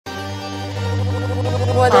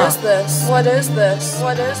this? What is this?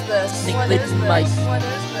 What is this? Explicit mic.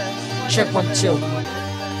 Check 1 2.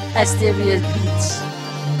 Mysterious beats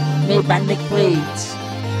made by Nick Blades.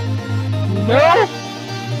 No.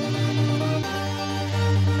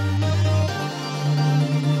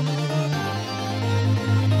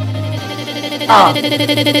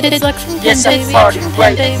 Yes, I party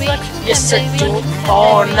right. Yes, I do it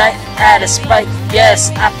all night at a spike.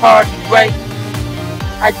 Yes, I party right.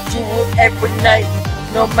 I do it every night,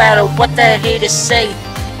 no matter what the haters say.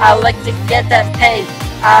 I like to get that pay.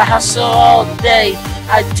 I hustle all day.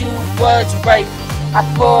 I do what's right. I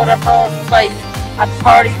put up a fight. I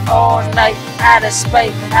party all night out of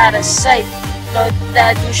spite, out of sight. Know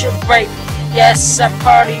that you should break. Yes, I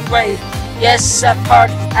party right. Yes, I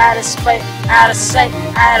party out of spite, out of sight,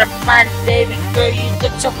 out of mind. Baby girl, you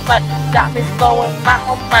look so fine. Got me blowing my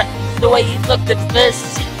own mind. The way you look at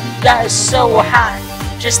this, you got it so hot.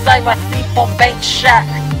 Just like my 3-point bank shot.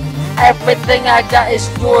 Everything I got is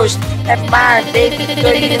yours and mine, baby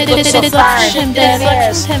girl, you look so fine. Shake that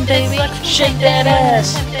ass, shake that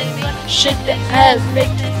ass, shake that ass, make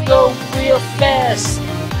it go real fast.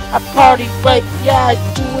 I party right, yeah, I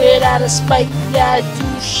do it out of spite, yeah, I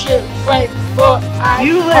do shit right, but I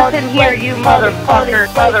you listen here, right. You motherfucker,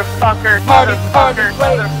 motherfucker, motherfucker,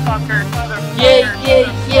 motherfucker, yeah, yeah,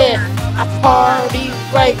 yeah, I party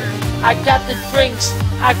right. I got the drinks,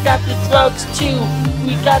 I got the drugs too.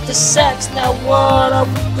 We got the sex, now what are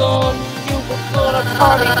we gonna do? We're gonna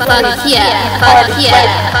party right. Party right.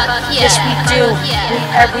 Yes we do, we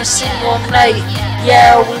every single night.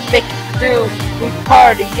 Yeah, we make it through. We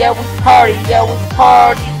party, yeah we party, yeah we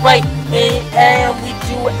party right. And we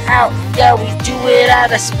do it out, yeah we do it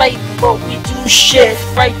out of spite. But we do shit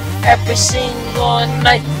right every single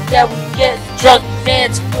night. Yeah we get drunk,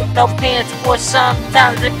 dance with no pants. Or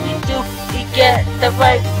sometimes if we do, we get the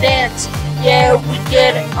right dance. Yeah, we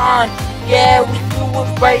get it on. Yeah, we do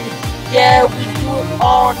it right. Yeah, we do it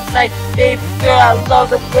all night. Baby girl, I love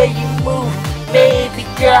the way you move. Baby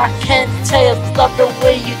girl, I can't tell you, I love the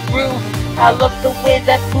way you groove. I love the way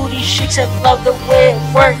that booty shakes. I love the way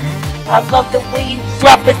it works. I love the way you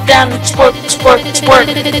drop it down and twerk, twerk, twerk.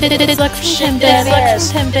 Shake that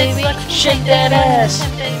ass, shake that ass,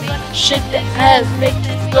 shake that ass, make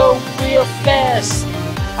it go real fast.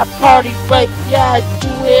 I party right, yeah, I do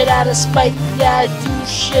it out of spite, yeah, I do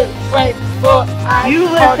shit right, but I you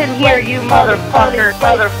party listen here, right. you motherfucker,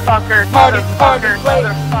 motherfucker, motherfucker,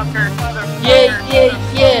 motherfucker, yeah, yeah,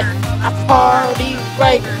 yeah, I party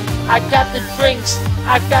right. I got the drinks,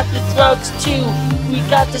 I got the drugs too. We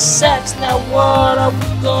got the sex, now what are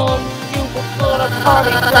we gonna do? We're gonna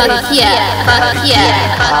party right.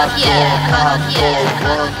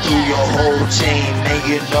 Run through your whole chain, man,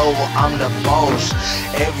 you know I'm the boss.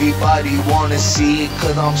 Everybody wanna see it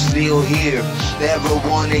cause I'm still here. Never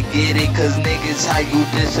wanna get it cause niggas how you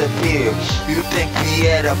disappear. You think we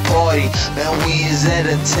at a party, man we is at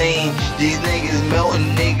a team. These niggas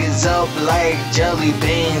melting niggas up like jelly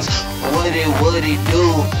beans. What it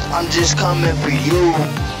do? I'm just coming for you.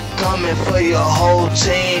 Coming for your whole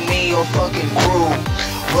team and your fucking crew.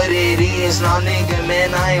 What it is, now nigga,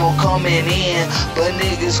 man, I ain't coming in. But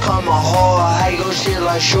niggas coming hard, I go shit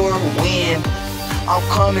like short wind. I'm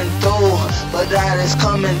coming through, but that is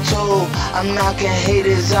coming too. I'm knocking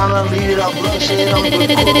haters out and leave it up bloodshed on the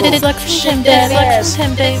pool. Shake that ass,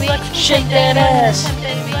 shake that ass,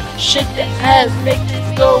 shake that ass, make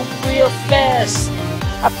it go real fast.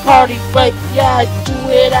 I party right, yeah, I do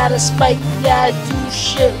it out of spite, yeah, I do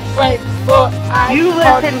shit right, but I you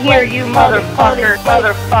listen here, you motherfucker,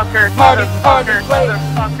 motherfucker, motherfucker,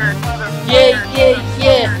 motherfucker, yeah, yeah,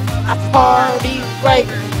 yeah, I party right.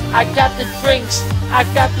 I got the drinks, I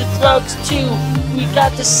got the drugs too. We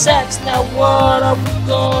got the sex, now what are we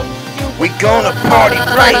gonna do? We gonna party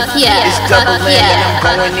right. It's double M and I'm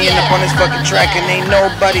going in up on this fucking track and ain't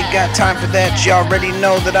nobody got time for that. You already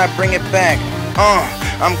know that I bring it back.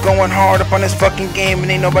 I'm going hard up on this fucking game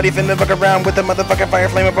and ain't nobody finna fuck around with the motherfucking fire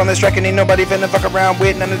flame up on this track and ain't nobody finna fuck around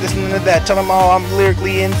with none of this, none of that. Tell them all I'm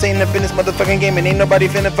lyrically insane up in this motherfucking game and ain't nobody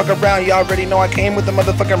finna fuck around. You already know I came with the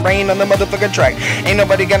motherfucking rain on the motherfucking track. Ain't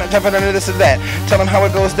nobody got no time for none of this or that. Tell them how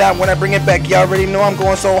it goes down when I bring it back. You already know I'm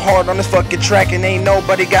going so hard on this fucking track and ain't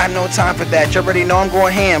nobody got no time for that. You already know I'm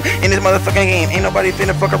going ham in this motherfucking game. Ain't nobody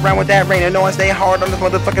finna fuck around with that rain. I know I stay hard on this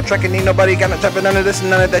motherfucking track and ain't nobody got no time for none of this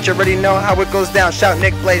and none of that. You already know how it goes down. Shout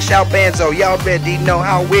Nick Blades, shout Banzo, y'all already know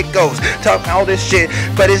how it goes. Talk all this shit,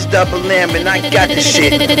 but it's double M and I got this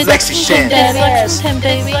shit. Lexington. Shake that ass,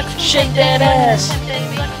 shake that ass,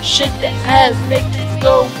 shake that ass, make it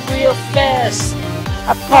go real fast.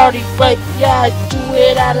 I party right, yeah, I do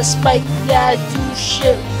it out of spite. Yeah, I do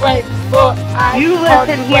shit right, but I You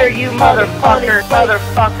party listen here, right, you party, motherfucker, right,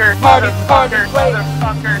 motherfucker, party, motherfucker, right.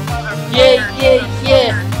 motherfucker, Yeah, yeah,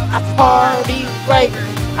 yeah, I party right.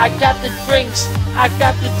 I got the drinks, I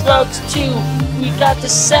got the drugs too. We got the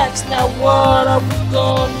sex, now what are we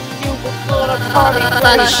gonna do? We're gonna party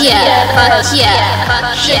right. Shake that ass,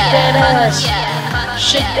 shake that ass,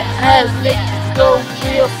 shake the ass, make it go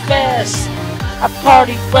real fast. I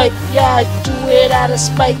party right, yeah, I do it out of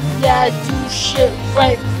spite. Yeah, I do shit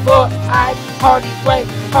right, but I party right,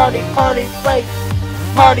 party right,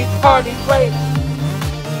 party right.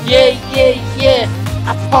 Yeah, yeah, yeah,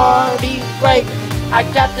 I party right. I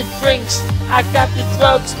got the drinks, I got the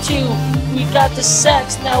drugs too. We got the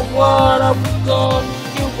sex, now what are we gonna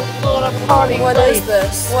do? We're gonna party What right. is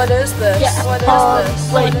this? What is this? Yeah, What party is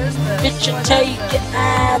this? right. What is this? Bitch, I take it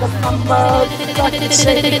out of my motherfucking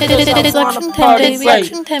city, cause I It's wanna election time, party baby.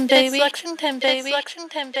 right. Election time, baby. Election time, baby. Election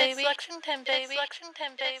time, baby. Election time, baby. Election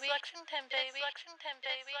time, baby. Election time, baby. Election time, baby. Election time,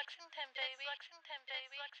 baby. Election time, baby. Election time,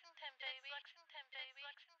 baby.